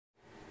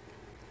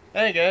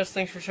Hey guys,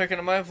 thanks for checking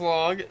out my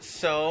vlog.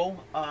 So,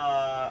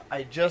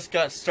 I just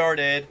got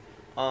started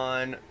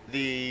on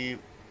the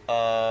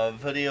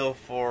video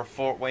for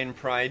Fort Wayne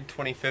Pride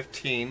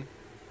 2015.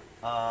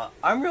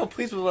 I'm real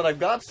pleased with what I've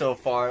got so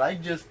far. I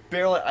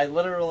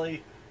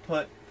literally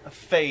put a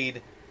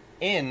fade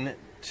in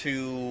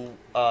to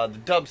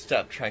the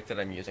dubstep track that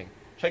I'm using.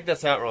 Check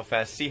this out real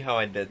fast, see how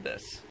I did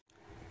this.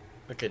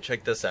 Okay,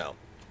 check this out.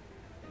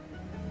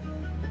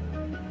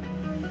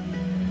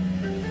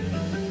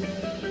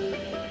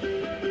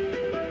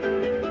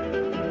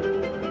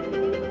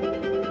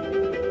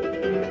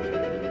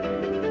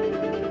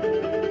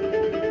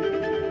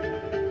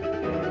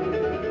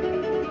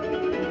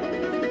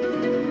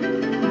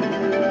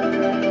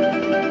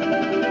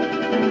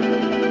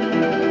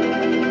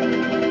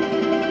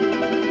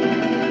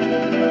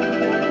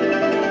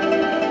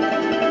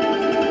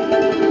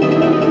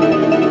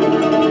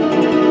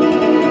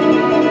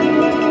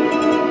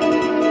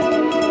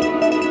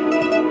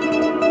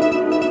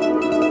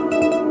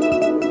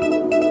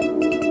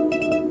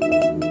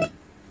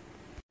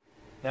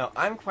 Now,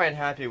 I'm quite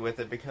happy with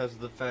it because of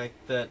the fact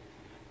that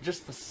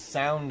just the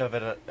sound of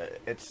it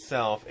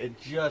itself, it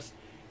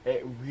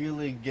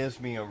really gives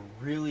me a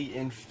really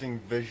interesting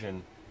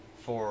vision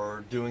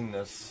for doing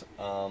this.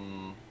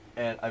 And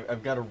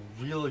I've got a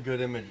really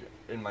good image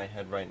in my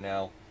head right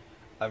now.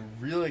 I'm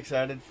really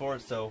excited for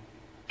it, so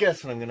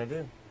guess what I'm going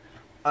to do?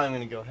 I'm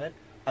going to go ahead,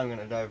 I'm going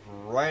to dive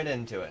right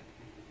into it.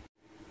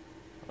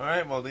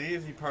 Alright, well the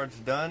easy part's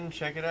done,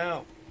 check it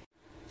out.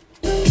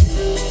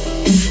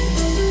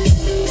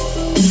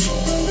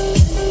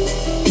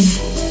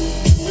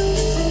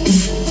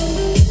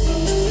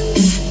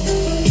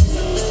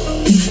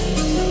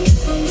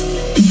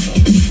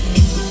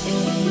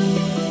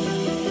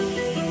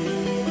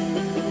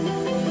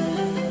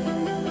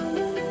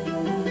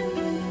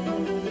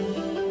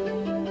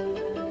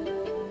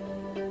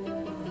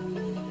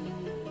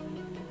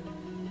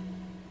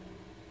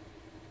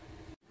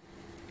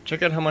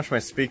 Check out how much my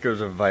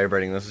speakers are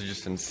vibrating. This is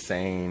just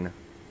insane.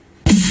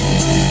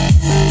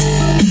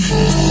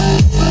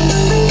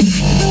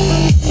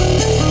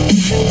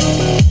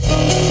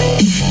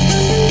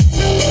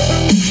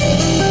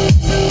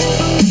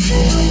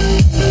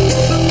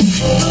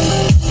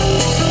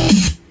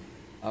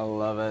 I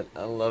love it.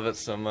 I love it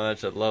so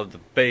much. I love the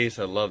bass.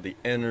 I love the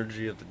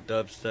energy of the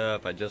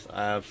dubstep. I just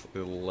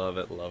absolutely love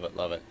it, love it,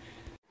 love it.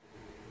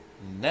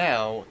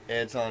 Now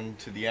it's on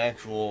to the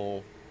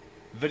actual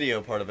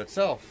video part of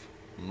itself.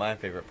 My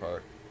favorite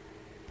part.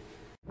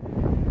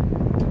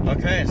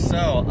 Okay,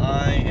 so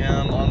I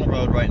am on the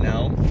road right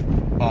now,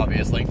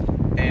 obviously,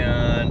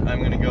 and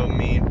I'm gonna go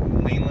meet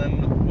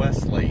Leland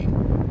Wesley.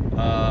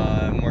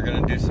 We're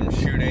gonna do some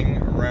shooting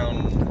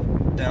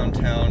around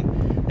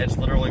downtown. It's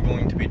literally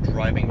going to be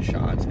driving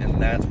shots, and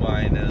that's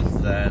why it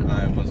is that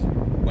I was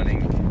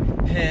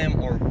wanting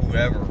him or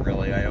whoever,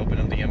 really. I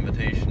opened up the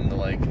invitation to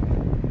like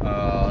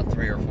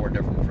 3 or 4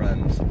 different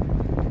friends.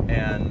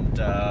 And,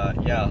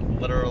 yeah,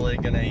 literally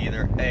gonna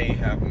either A,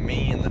 have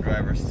me in the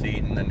driver's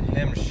seat and then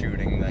him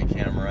shooting the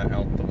camera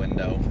out the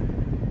window,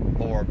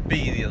 or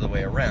B, the other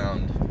way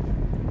around.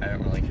 I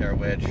don't really care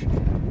which.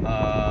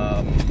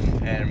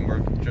 And we're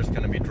just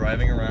gonna be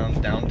driving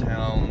around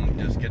downtown,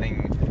 just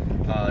getting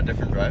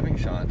different driving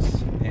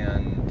shots.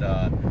 And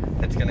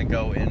it's gonna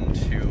go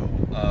into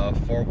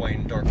Fort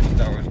Wayne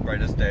Darkest Hours,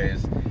 Brightest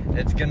Days.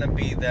 It's gonna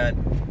be that...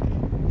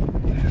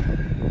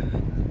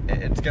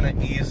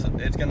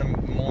 It's gonna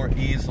more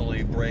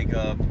easily break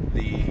up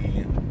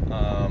the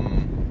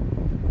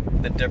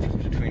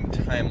difference between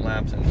time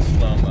lapse and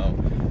slow mo,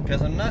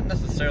 because I'm not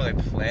necessarily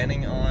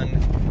planning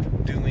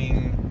on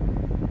doing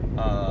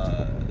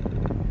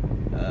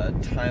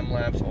time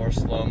lapse or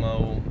slow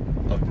mo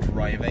of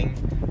driving,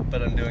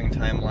 but I'm doing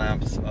time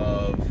lapse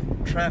of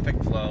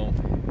traffic flow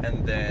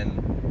and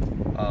then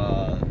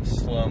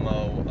slow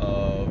mo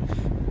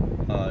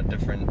of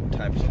different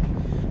types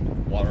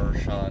of water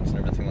shots and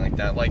everything like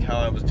that, like how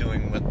I was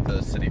doing with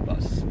the city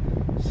bus,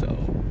 so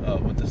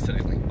with the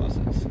CityLink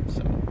buses.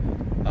 So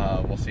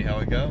we'll see how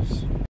it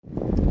goes.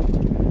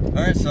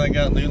 Alright, so I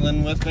got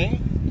Leland with me.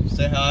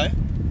 Say hi.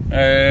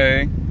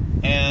 Hey.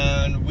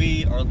 And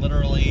we are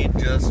literally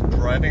just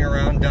driving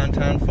around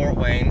downtown Fort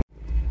Wayne,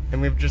 and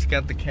we've just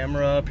got the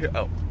camera up here.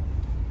 Oh,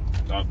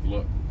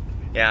 Look.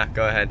 yeah,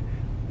 go ahead.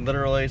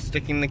 Literally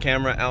sticking the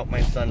camera out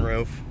my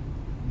sunroof,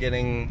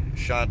 getting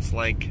shots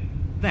like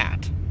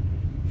that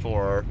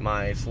for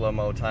my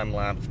slow-mo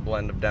time-lapse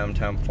blend of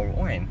downtown Fort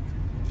Wayne.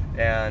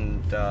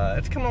 And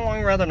it's coming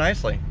along rather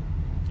nicely.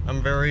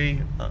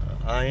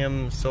 I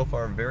am so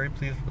far very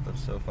pleased with it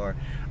so far.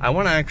 I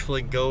want to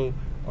actually go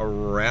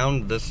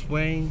around this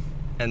way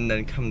and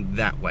then come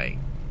that way.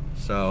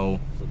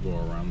 So We'll go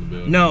around the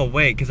building. no,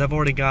 wait, because I've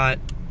already got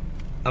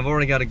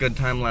a good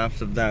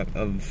time-lapse of that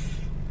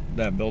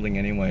building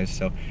anyway.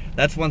 So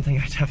that's one thing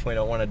I definitely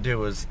don't want to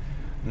do is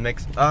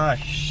mix.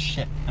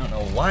 Shit. I don't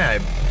know why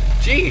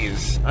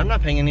Jeez, I'm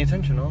not paying any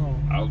attention at all.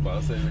 I was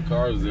about to say the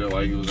car was there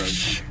like it was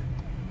like.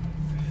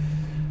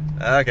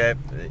 Okay,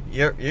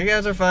 you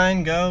guys are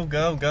fine. Go.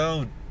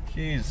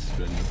 Jeez.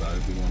 Couldn't decide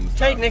if we wanted to stop,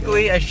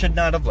 Technically, so. I should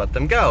not have let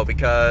them go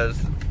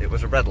because it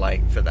was a red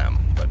light for them,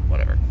 but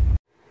whatever.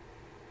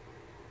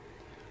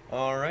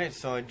 Alright,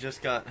 so I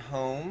just got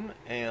home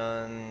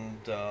and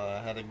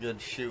had a good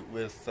shoot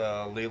with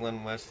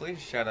Leland Wesley.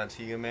 Shout out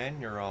to you,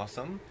 man. You're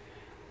awesome.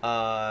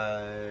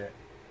 I'm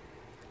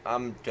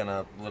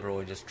gonna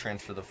literally just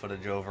transfer the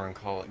footage over and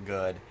call it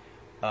good.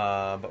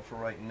 But for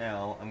right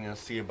now, I'm gonna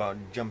see about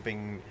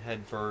jumping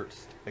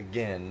headfirst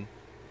again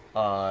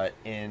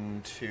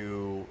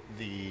into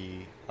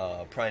the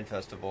Pride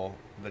Festival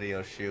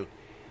video shoot.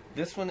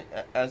 This one,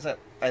 as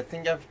I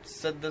think I've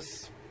said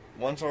this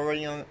once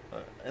already on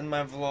in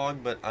my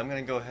vlog, but I'm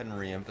gonna go ahead and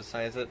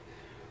re-emphasize it.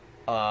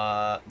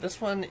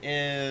 This one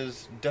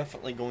is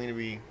definitely going to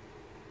be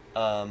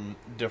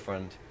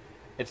different.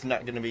 It's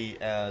not going to be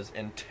as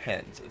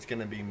intense. It's going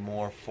to be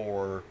more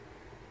for,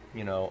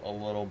 you know, a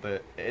little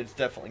bit. It's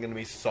definitely going to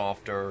be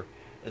softer.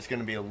 It's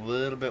going to be a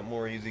little bit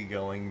more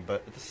easygoing,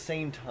 but at the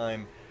same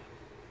time,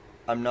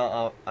 I'm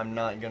not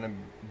going to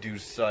do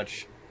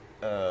such,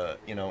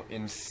 you know,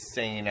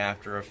 insane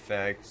After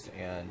Effects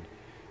and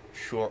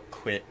short,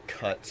 quick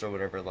cuts or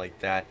whatever like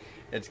that.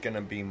 It's going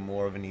to be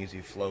more of an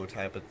easy flow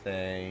type of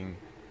thing.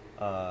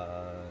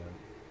 So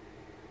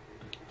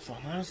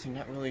I'm honestly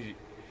not really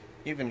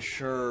even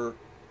sure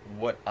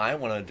what I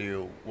want to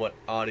do, what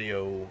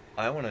audio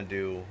I want to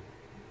do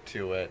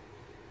to it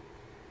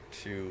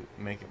to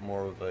make it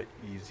more of a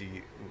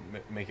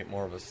make it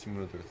more of a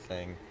smoother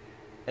thing.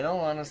 In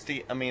all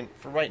honesty, I mean,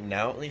 for right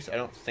now at least, I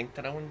don't think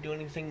that I want to do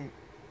anything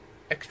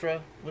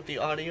extra with the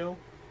audio.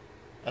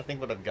 I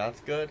think what I've got's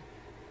good.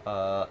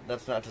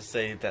 That's not to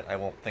say that I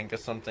won't think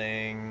of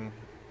something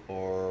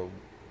or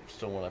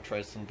still want to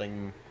try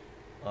something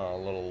a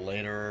little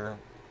later.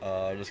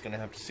 Just gonna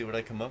have to see what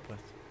I come up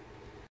with.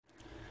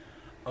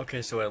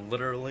 Okay, so I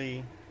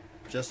literally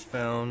just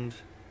found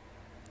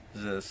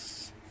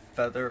this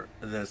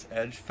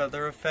edge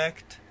feather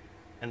effect,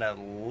 and I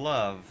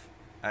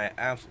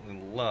absolutely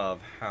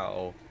love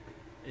how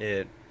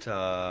it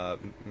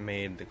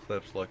made the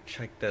clips look.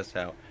 Check this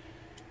out.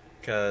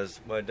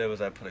 Because what I did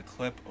was I put a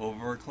clip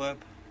over a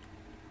clip,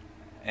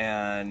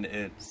 and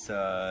it's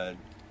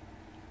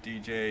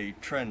DJ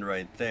Trend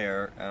right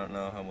there. I don't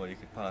know how well you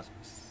could possibly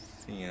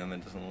see him.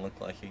 It doesn't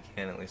look like you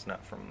can, at least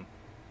not from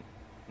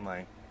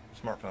my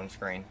smartphone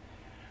screen.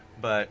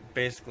 But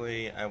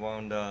basically, I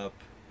wound up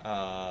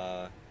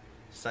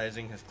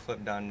sizing his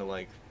clip down to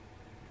like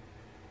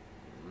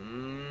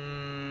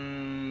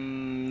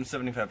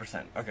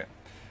 75%. Okay.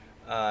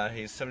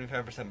 He's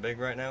 75% big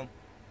right now.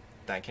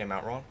 That came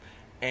out wrong.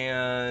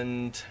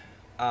 And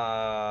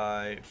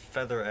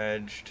feather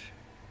edged.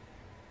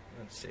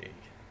 Let's see.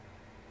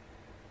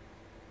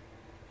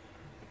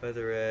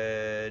 Feather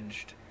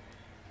edged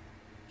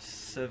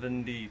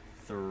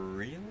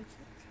 73, it looks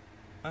like.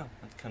 Oh,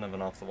 that's kind of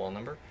an off the wall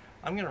number.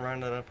 I'm gonna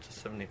round it up to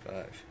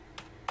 75.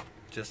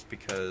 Just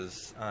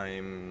because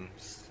I'm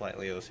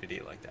slightly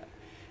OCD like that.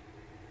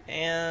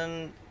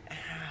 And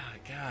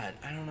God,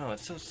 I don't know,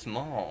 it's so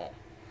small.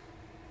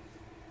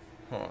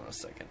 Hold on a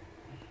second.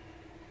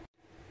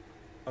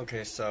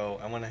 Okay, so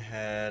I went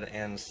ahead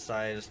and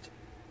sized the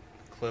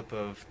clip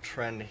of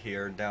Trend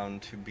here down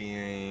to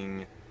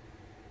being,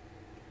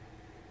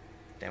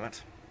 damn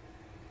it,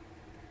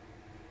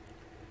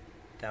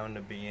 down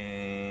to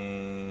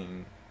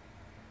being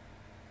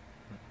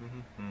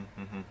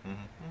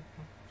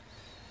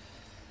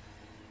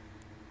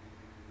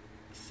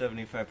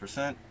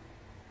 75%,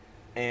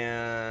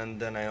 and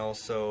then I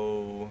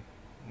also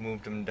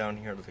moved him down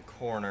here to the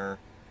corner,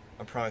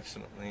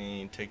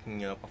 approximately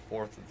taking up a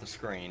fourth of the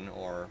screen,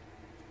 or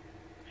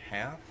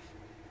half?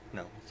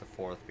 No, it's a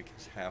fourth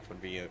because half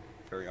would be a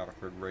very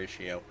awkward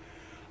ratio.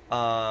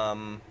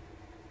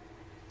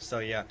 So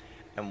yeah,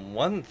 and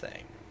one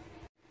thing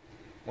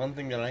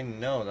that I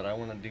know that I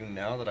want to do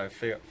now that I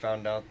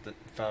found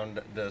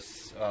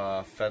this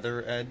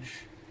feather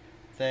edge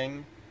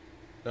thing,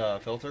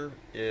 filter,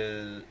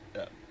 is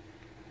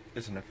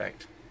it's an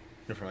effect.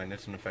 Never mind,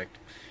 it's an effect.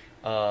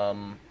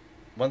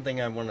 One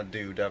thing I want to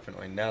do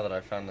definitely now that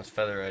I found this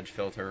feather edge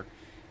filter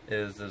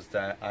is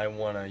that I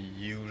want to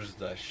use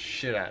the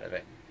shit out of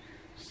it.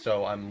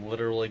 So I'm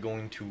literally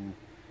going to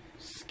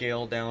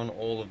scale down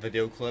all the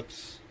video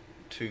clips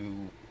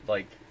to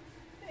like,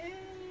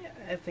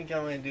 I think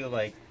I'm going to do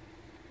like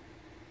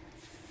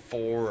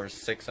 4 or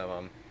 6 of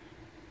them,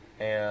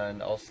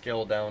 and I'll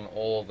scale down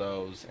all of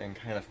those and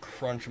kind of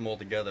crunch them all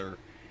together.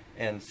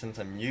 And since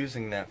I'm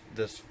using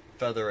this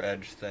feather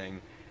edge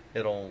thing,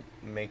 it'll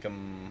make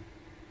them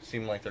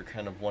seem like they're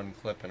kind of one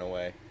clip in a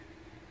way.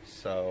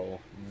 So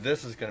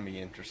this is gonna be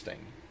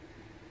interesting.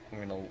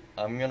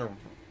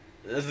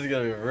 This is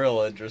gonna be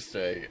real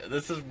interesting.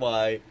 This is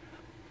why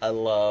I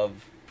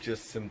love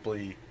just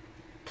simply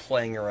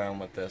playing around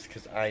with this,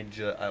 because I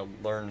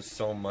learned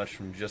so much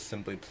from just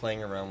simply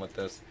playing around with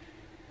this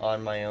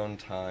on my own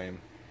time,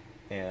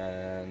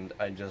 and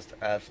I just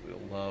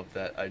absolutely love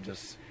that.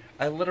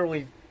 I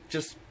literally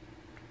just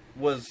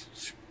was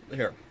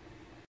here.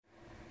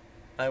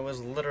 I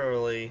was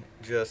literally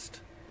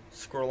just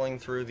scrolling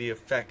through the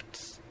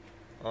effects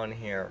on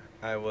here,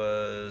 I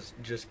was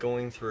just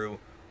going through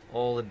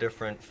all the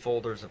different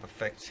folders of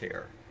effects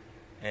here,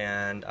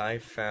 and I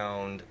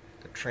found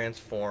the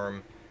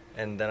transform,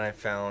 and then I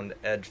found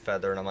edge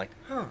feather, and I'm like,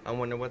 huh, I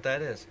wonder what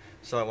that is.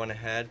 So I went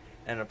ahead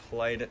and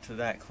applied it to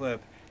that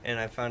clip, and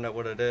I found out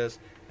what it is,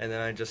 and then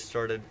I just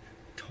started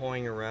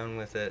toying around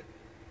with it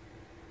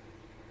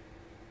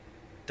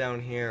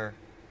down here.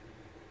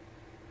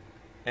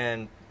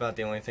 And about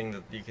the only thing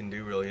that you can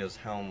do really is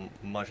how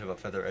much of a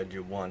feather edge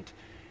you want.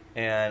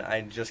 And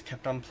I just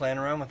kept on playing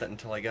around with it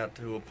until I got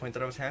to a point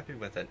that I was happy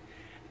with it.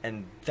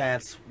 And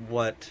that's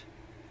what,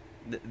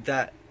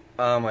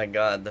 oh my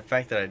god, the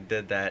fact that I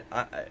did that,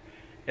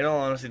 in all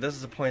honesty, this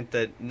is a point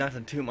that, not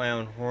to toot my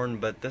own horn,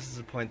 but this is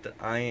a point that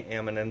I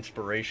am an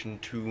inspiration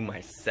to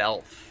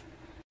myself.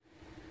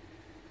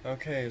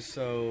 Okay,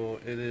 so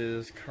it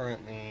is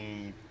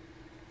currently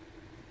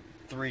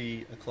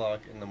 3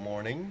 o'clock in the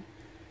morning.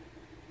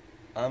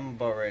 I'm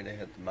about ready to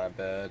hit my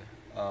bed.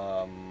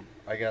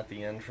 I got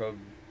the intro,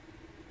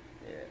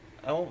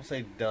 I won't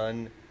say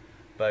done,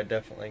 but I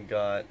definitely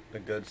got a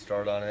good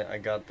start on it. I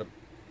got the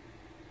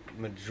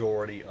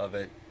majority of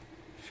it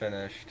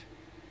finished.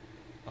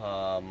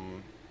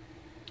 I'm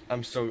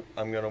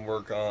gonna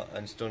work on,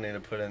 I still need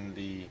to put in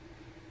the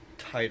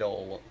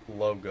title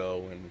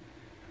logo, and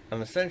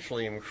I'm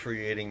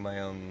creating my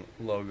own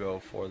logo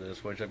for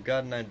this, which I've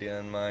got an idea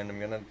in mind. I'm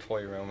gonna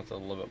toy around with it a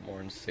little bit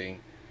more and see.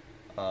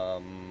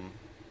 I'm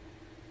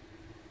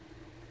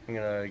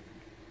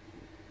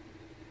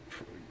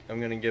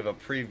gonna give a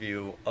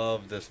preview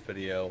of this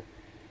video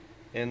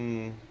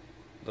in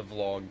the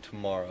vlog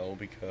tomorrow,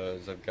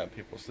 because I've got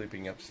people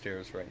sleeping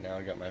upstairs right now.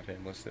 I got my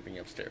family sleeping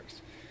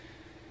upstairs.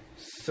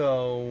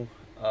 So,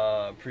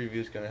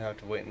 preview's gonna have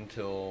to wait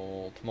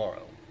until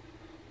tomorrow.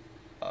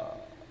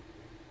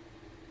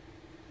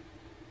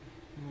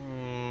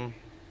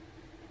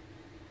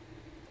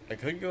 I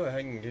could go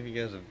ahead and give you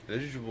guys a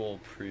visual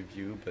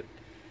preview, but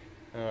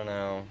I don't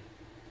know.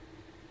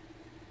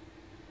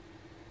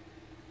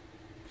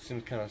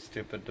 Seems kind of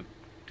stupid to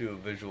do a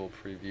visual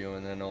preview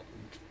and then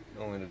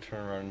only to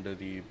turn around and do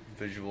the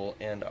visual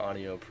and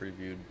audio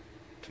preview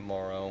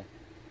tomorrow.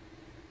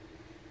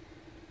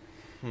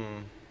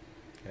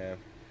 Yeah.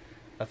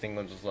 I think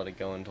we'll just let it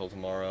go until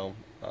tomorrow.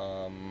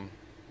 I'm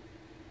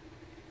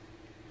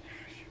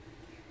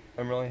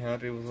really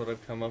happy with what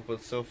I've come up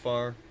with so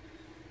far.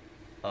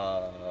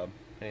 I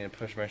need to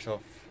push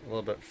myself a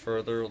little bit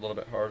further, a little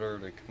bit harder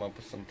to come up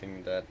with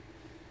something that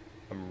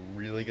I'm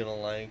really gonna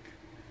like.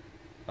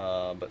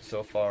 But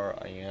so far,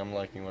 I am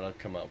liking what I've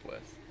come up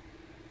with.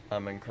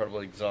 I'm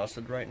incredibly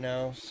exhausted right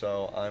now,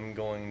 so I'm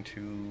going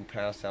to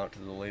pass out to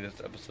the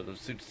latest episode of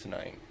Suits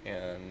tonight,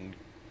 and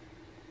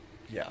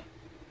yeah.